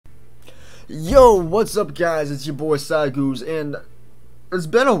Yo, what's up guys? It's your boy Sagoos, and it's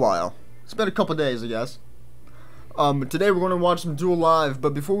been a while. It's been a couple days, I guess. Today we're going to watch some Duel Live,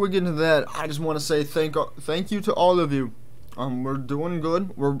 but before we get into that, I just want to say thank you to all of you. We're doing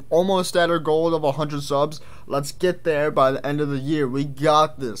good. We're almost at our goal of 100 subs. Let's get there by the end of the year. We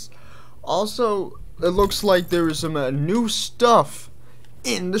got this. Also, it looks like there is some new stuff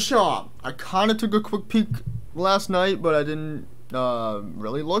in the shop. I kind of took a quick peek last night, but I didn't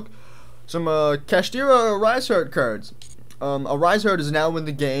really look. Some Kashtira Rise Heart cards. A Rise Heart is now in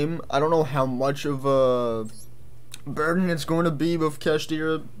the game. I don't know how much of a burden it's going to be with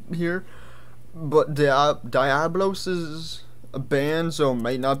Kashtira here, but Diablos is a ban, so it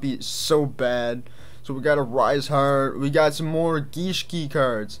might not be so bad. So we got a Rise Heart. We got some more Gishki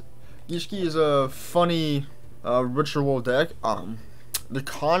cards. Gishki is a funny ritual deck. They're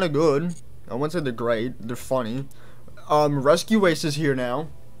kind of good. I wouldn't say they're great. They're funny. Rescue Ace is here now.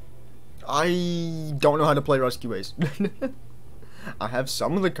 I don't know how to play Rescue Ace. I have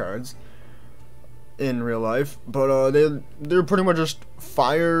some of the cards in real life, but they're pretty much just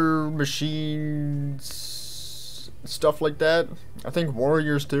fire machines, stuff like that. I think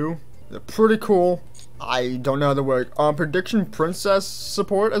warriors too. They're pretty cool. I don't know how they work. Prediction Princess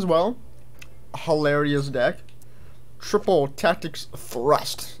support as well. Hilarious deck. Triple Tactics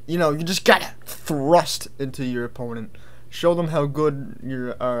Thrust. You know, you just gotta thrust into your opponent. Show them how good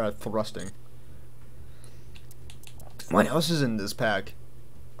you are at thrusting. What else is in this pack?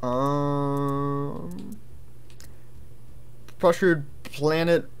 Pressured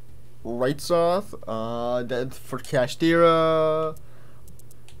Planet Rightsoth. That for Kashtira.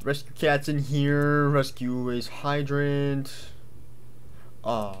 Rescue Cat's in here. Rescue Ace Hydrant.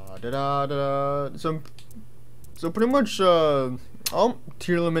 So pretty much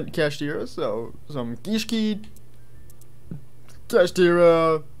tier limit Kashtira. So some Gishki,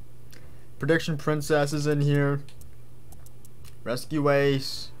 Kashtira, Prediction Princess is in here, Rescue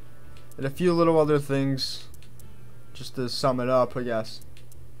Ace, and a few little other things, just to sum it up, I guess.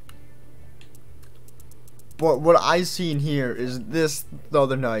 But what I seen here is this the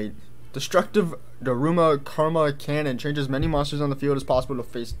other night. Destructive Daruma Karma Cannon changes many monsters on the field as possible to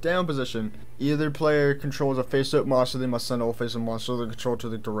face down position. Either player controls a face up monster, they must send all face up monsters they control to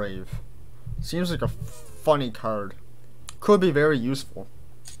the grave. Seems like a funny card. Could be very useful.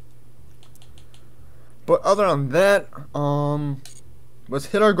 But other than that, let's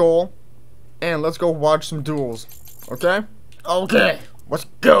hit our goal and let's go watch some duels. Okay? Okay, let's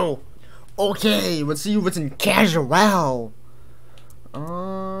go. Okay, let's see what's in casual.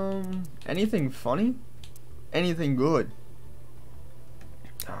 Anything funny? Anything good?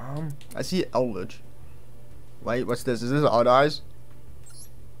 I see Eldritch. Wait, what's this? Is this Odd Eyes?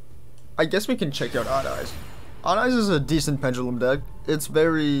 I guess we can check out Odd Eyes. Odd Eyes is a decent pendulum deck. It's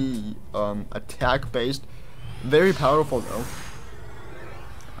very attack based, very powerful though.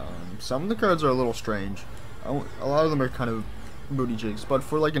 Some of the cards are a little strange. A lot of them are kind of booty jigs, but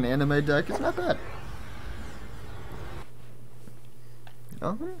for like an anime deck, it's not bad.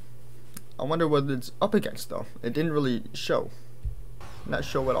 I wonder what it's up against though. It didn't really show. Not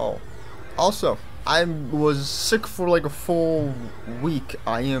show at all. Also, I was sick for like a full week.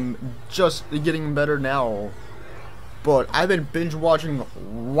 I am just getting better now. But I've been binge watching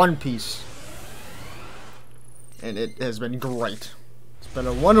One Piece. And it has been great. It's been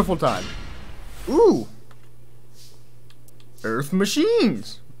a wonderful time. Ooh! Earth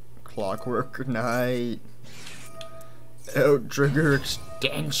Machines! Clockwork Knight. Outrigger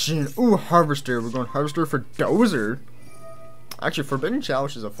Extension. Ooh, Harvester. We're going Harvester for Dozer. Actually, Forbidden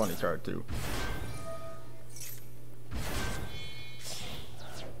Chalice is a funny card too.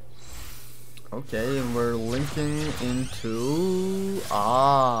 Okay, and we're linking into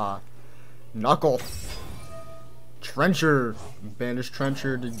Knuckle. Trencher. Bandage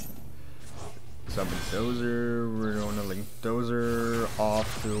Trencher to summon Dozer. We're going to link Dozer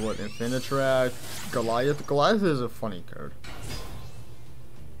off to what? Infinitrack. Goliath. Goliath is a funny card.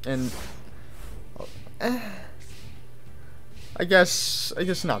 And I guess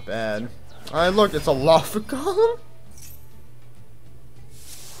not bad. Alright, look, it's a Lava Golem.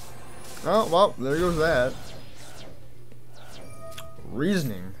 Oh, well, there goes that.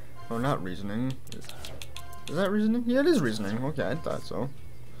 Reasoning. Oh, not Reasoning. Is that Reasoning? Yeah, it is Reasoning. Okay, I thought so.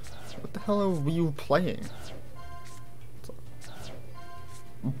 What the hell are you playing?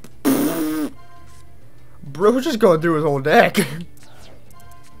 Bro, just going through his whole deck.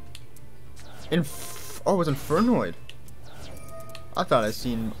 Oh, it was Infernoid. I thought I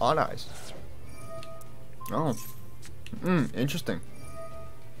seen Odd Eyes. Oh. Interesting.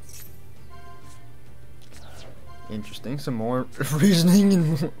 Interesting. Some more reasoning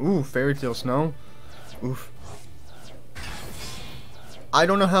and ooh, fairy tale snow. Oof. I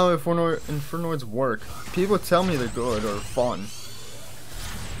don't know how Infernoids work. People tell me they're good or fun.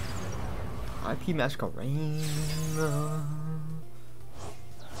 IP Masquerade.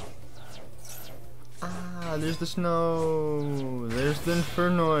 Ah, there's the snow. There's the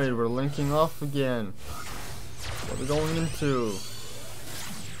Infernoid. We're linking off again. What are we going into?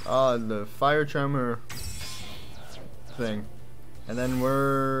 Ah, the fire tremor thing. And then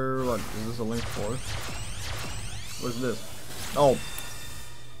we're what? Is this a link for? What is this? Oh,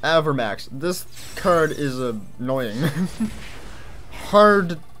 Avermax. This card is annoying.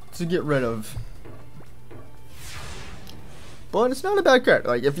 Hard to get rid of. But it's not a bad card.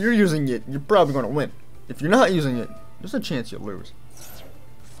 Like, if you're using it, you're probably going to win. If you're not using it, there's a chance you'll lose.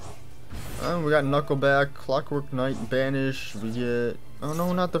 We got Knuckleback, Clockwork Knight, Banish. We get... Oh,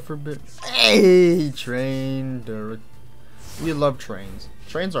 no, not the Forbidden. Hey, Train. We love trains.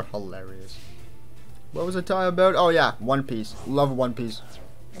 Trains are hilarious. What was the tie about? Oh, yeah, One Piece. Love One Piece.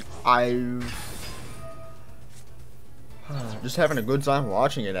 Just having a good time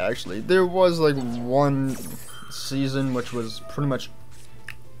watching it, actually. There was, like, one season which was pretty much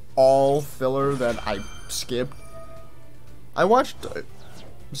all filler that I skipped. I watched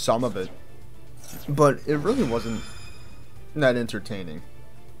some of it, but it really wasn't that entertaining.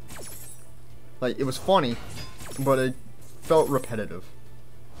 Like, it was funny, but it felt repetitive.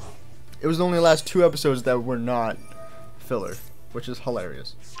 It was the only last 2 episodes that were not filler, which is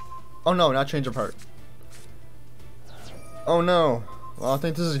hilarious. Oh no, not change of heart. Oh no. Well, I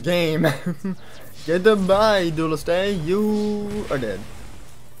think this is a game. Goodbye, Duelist A. You are dead.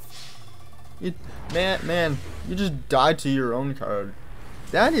 Man, you just died to your own card.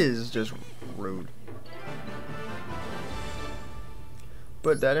 That is just rude.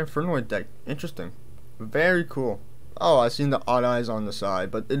 But that Infernoid deck, interesting. Very cool. Oh, I seen the odd eyes on the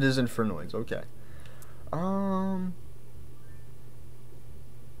side, but it is Infernoids, okay.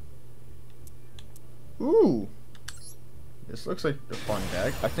 Ooh. This looks like a fun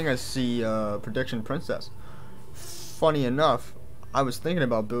deck. I think I see Prediction Princess. Funny enough, I was thinking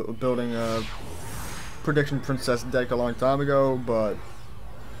about building a Prediction Princess deck a long time ago, but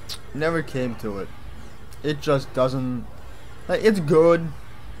never came to it. It just doesn't... Like, it's good,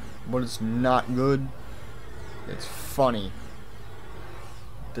 but it's not good. It's funny.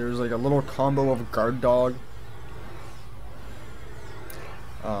 There's like a little combo of Guard Dog.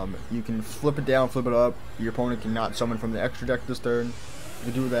 You can flip it down, flip it up. Your opponent cannot summon from the extra deck this turn.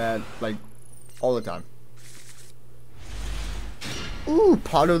 You can do that, like, all the time. Ooh,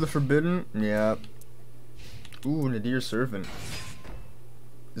 Pot of the Forbidden. Yeah. Ooh, Nadir Servant.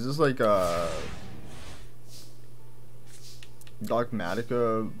 Is this like a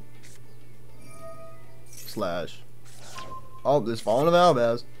Dogmatica slash... Oh, there's Fallen of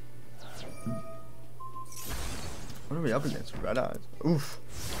Albaz. What are we up against? Red Eyes. Oof.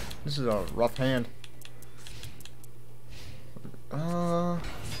 This is a rough hand.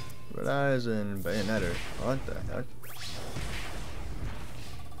 Red Eyes and Bayonetta. What the heck?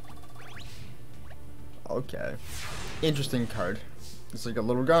 Okay. Interesting card. It's like a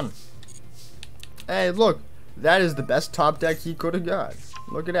little gun. Hey, look. That is the best top deck he could have got.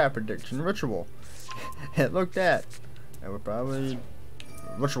 Look at that Prediction Ritual. Look at that. And we're probably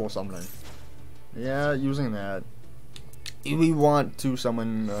Ritual summoning. Yeah, using that. We want to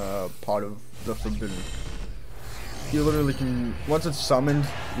summon Pot of the Forbidden. You literally can, once it's summoned,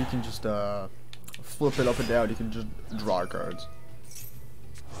 you can just flip it up and down. You can just draw cards.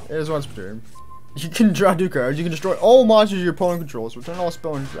 There's once per turn. You can draw 2 cards. You can destroy all monsters your opponent controls. Return all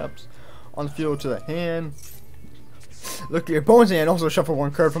spell and traps on the field to the hand. Look at your opponent's hand. Also shuffle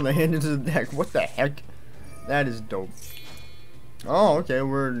 1 card from the hand into the deck. What the heck? That is dope. Oh, okay.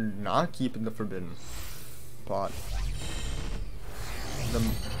 We're not keeping the Forbidden Pot. The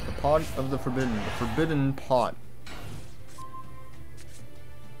Pot of the Forbidden. The Forbidden Pot.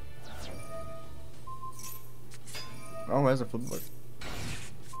 Oh, that's a flip book.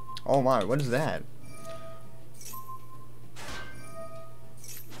 Oh my, what is that?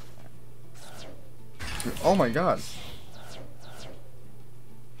 Oh my god.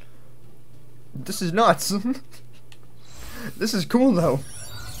 This is nuts. This is cool though.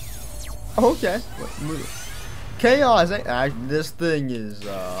 Okay. Chaos. This thing is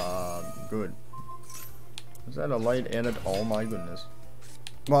good. Is that a light and it? Oh my goodness.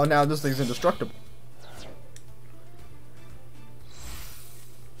 Well, now this thing's indestructible.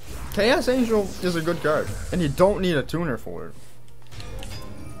 Chaos Angel is a good card, and you don't need a tuner for it.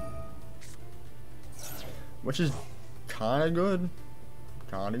 Which is kinda good.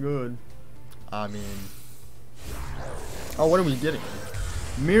 Kinda good. I mean, Oh, what are we getting?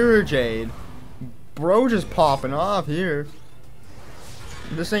 Mirror Jade. Bro just popping off here.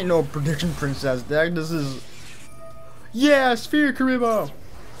 This ain't no Prediction Princess deck. This is... Yeah, Sphere Karibo.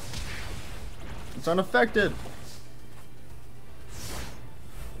 It's unaffected.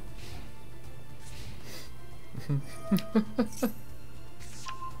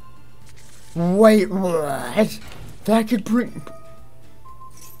 Wait, what? That could bring...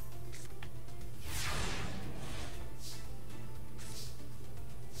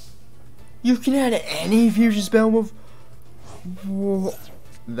 You can add any fusion spell move? Whoa.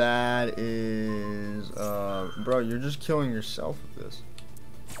 That is... bro, you're just killing yourself with this.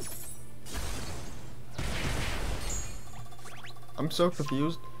 I'm so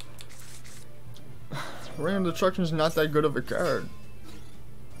confused. Random Destruction is not that good of a card.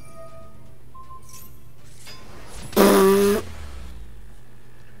 I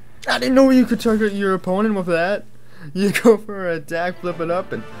didn't know you could target your opponent with that. You go for an attack, flip it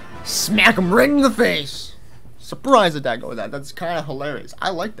up, and smack him right in the face. Surprise attack with that. That's kind of hilarious.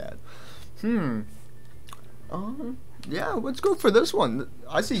 I like that. Yeah, let's go for this one.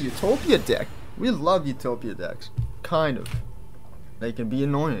 I see Utopia deck. We love Utopia decks. Kind of. They can be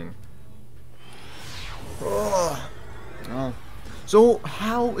annoying. Oh. So,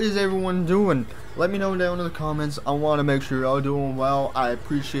 how is everyone doing? Let me know down in the comments. I want to make sure you're all doing well. I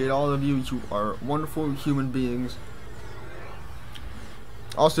appreciate all of you. You are wonderful human beings.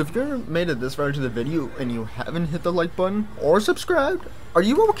 Also, if you've made it this far into the video and you haven't hit the like button or subscribed, are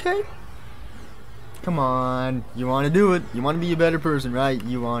you okay? Come on. You want to do it. You want to be a better person, right?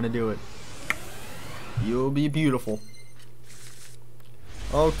 You want to do it. You'll be beautiful.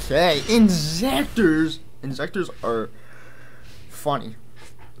 Okay, Inzectors. Inzectors are funny.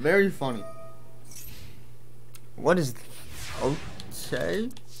 Very funny. What is... Okay.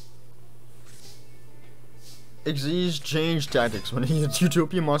 Xyz change tactics. When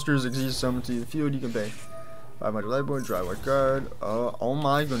Utopia monsters Xyz summon to the field, you can pay 500 life point, draw one card. Oh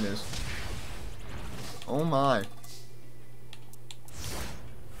my goodness. Oh my.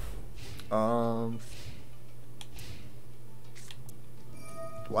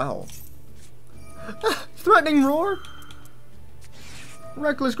 Wow. Threatening roar.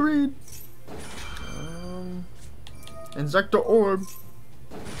 Reckless greed. Insector orb.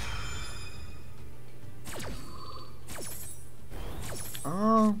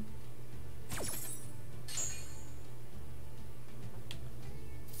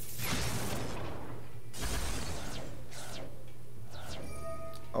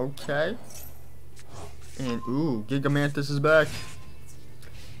 Okay. And ooh, Gigamantis is back.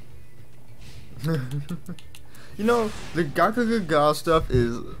 You know, the Gaga stuff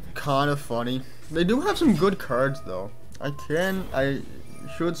is kind of funny. They do have some good cards though. I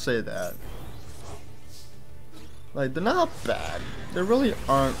should say that. Like, they're not bad. They really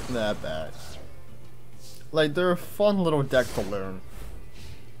aren't that bad. Like, they're a fun little deck to learn.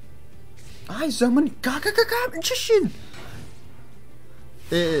 I summon Gaga Magician!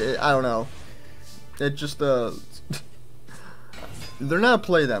 I don't know. It just, they're not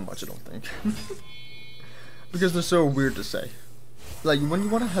played that much, I don't think. Because they're so weird to say. Like, when you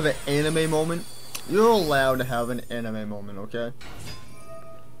want to have an anime moment, you're allowed to have an anime moment, okay?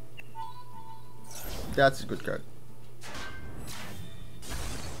 That's a good card.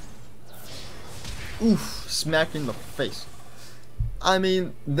 Oof, smack in the face. I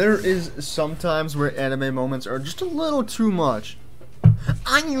mean, there is sometimes where anime moments are just a little too much.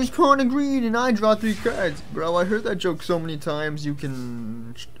 I use Chrono Greed and I draw 3 cards. Bro, I heard that joke so many times you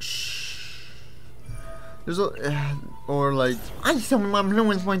can... There's a... or like... I summon my blue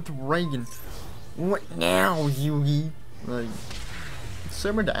and white dragon. What now, Yugi? Like...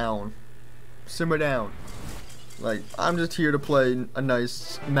 Simmer down. Simmer down. Like, I'm just here to play a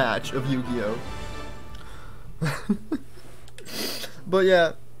nice match of Yu-Gi-Oh! But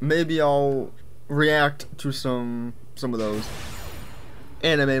yeah, maybe I'll react to some of those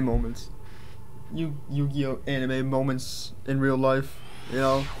anime moments. Yu-Gi-Oh! Anime moments in real life, you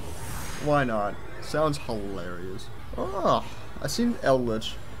know? Why not? Sounds hilarious. Oh, I seen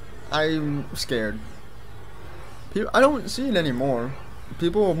Eldritch. I'm scared. I don't see it anymore.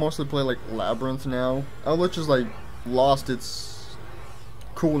 People mostly play like Labyrinth now. Eldritch is like lost its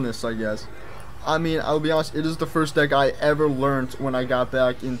coolness, I guess. I mean, I'll be honest, it is the first deck I ever learned when I got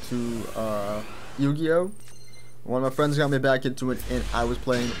back into Yu-Gi-Oh! One of my friends got me back into it, and I was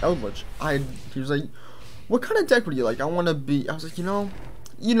playing Eldritch. He was like, "What kind of deck would you like?" I want to be. I was like, you know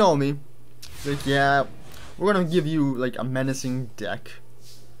me. He's like, yeah, we're gonna give you like a menacing deck.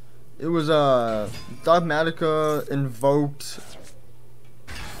 It was Dogmatica, Invoked,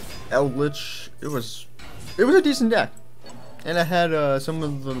 Eldritch. It was a decent deck. And I had some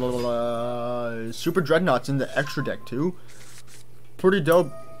of the Super Dreadnoughts in the extra deck too. Pretty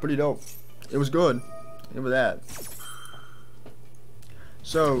dope. Pretty dope. It was good. Give it that.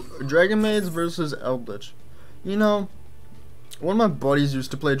 So, Dragon Maids versus Eldritch. You know, one of my buddies used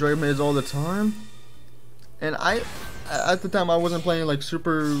to play Dragon Maids all the time. And at the time, I wasn't playing like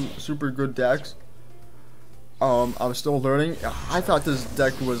super good decks. I was still learning. I thought this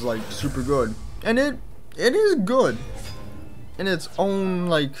deck was like super good. And it is good. In its own,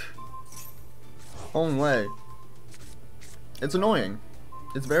 like, own way. It's annoying.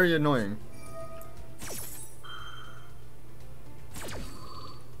 It's very annoying.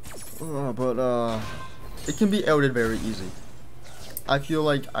 But it can be outed very easy. I feel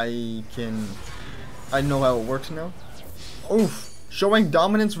like I know how it works now. Oof. Showing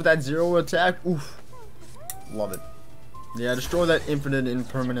dominance with that 0 attack. Oof. Love it. Yeah, destroy that infinite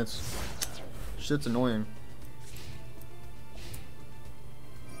impermanence. Shit's annoying.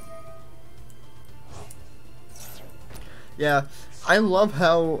 Yeah, I love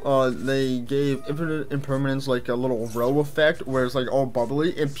how they gave infinite impermanence like a little row effect where it's like all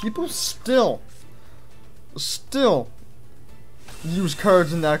bubbly, and people still use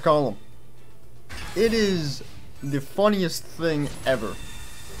cards in that column. It is the funniest thing ever.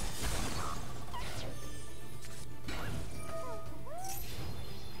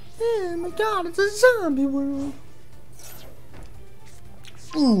 Oh my god, it's a zombie world.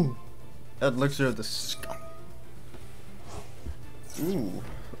 Ooh, elixir of the skull. Ooh,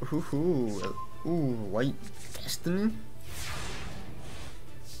 white destiny.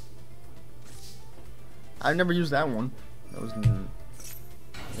 I've never used that one. That was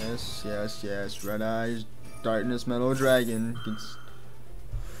yes. Red eyes, darkness, metal dragon. Gets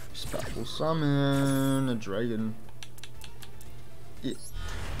special summon a dragon. Yeah.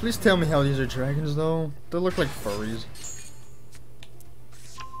 Please tell me how these are dragons though. They look like furries.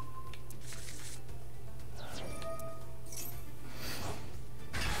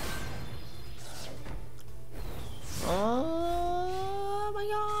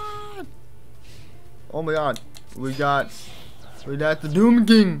 Oh my god. We got the Doom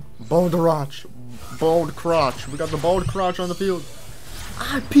King. Bald crotch. We got the bald crotch on the field.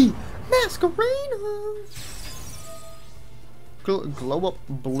 IP Masquerade. Glow up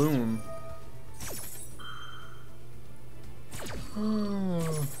balloon.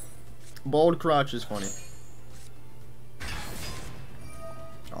 Bald crotch is funny.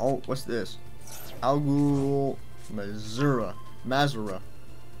 Oh, what's this? Algul Mazura.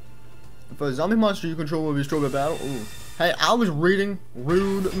 If a zombie monster you control will be destroyed by battle. Ooh. Hey, I was reading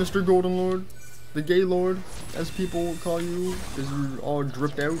Rude, Mr. Golden Lord. The gay lord, as people call you, because you're all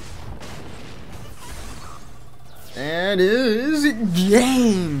dripped out. And it is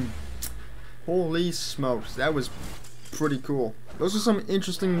game! Holy smokes, that was pretty cool. Those are some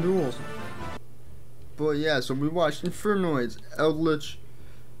interesting duels. But yeah, so we watched Infernoids, Eldritch,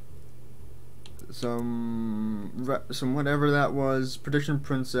 some whatever that was, Prediction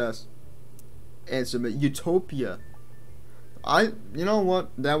Princess, and some Utopia. You know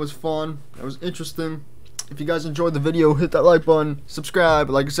what? That was fun. That was interesting. If you guys enjoyed the video, hit that like button, subscribe.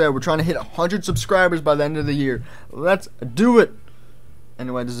 Like I said, we're trying to hit 100 subscribers by the end of the year. Let's do it.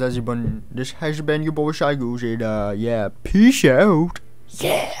 Anyway, this has been your boy Shy Goose, and yeah, peace out.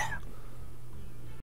 Yeah.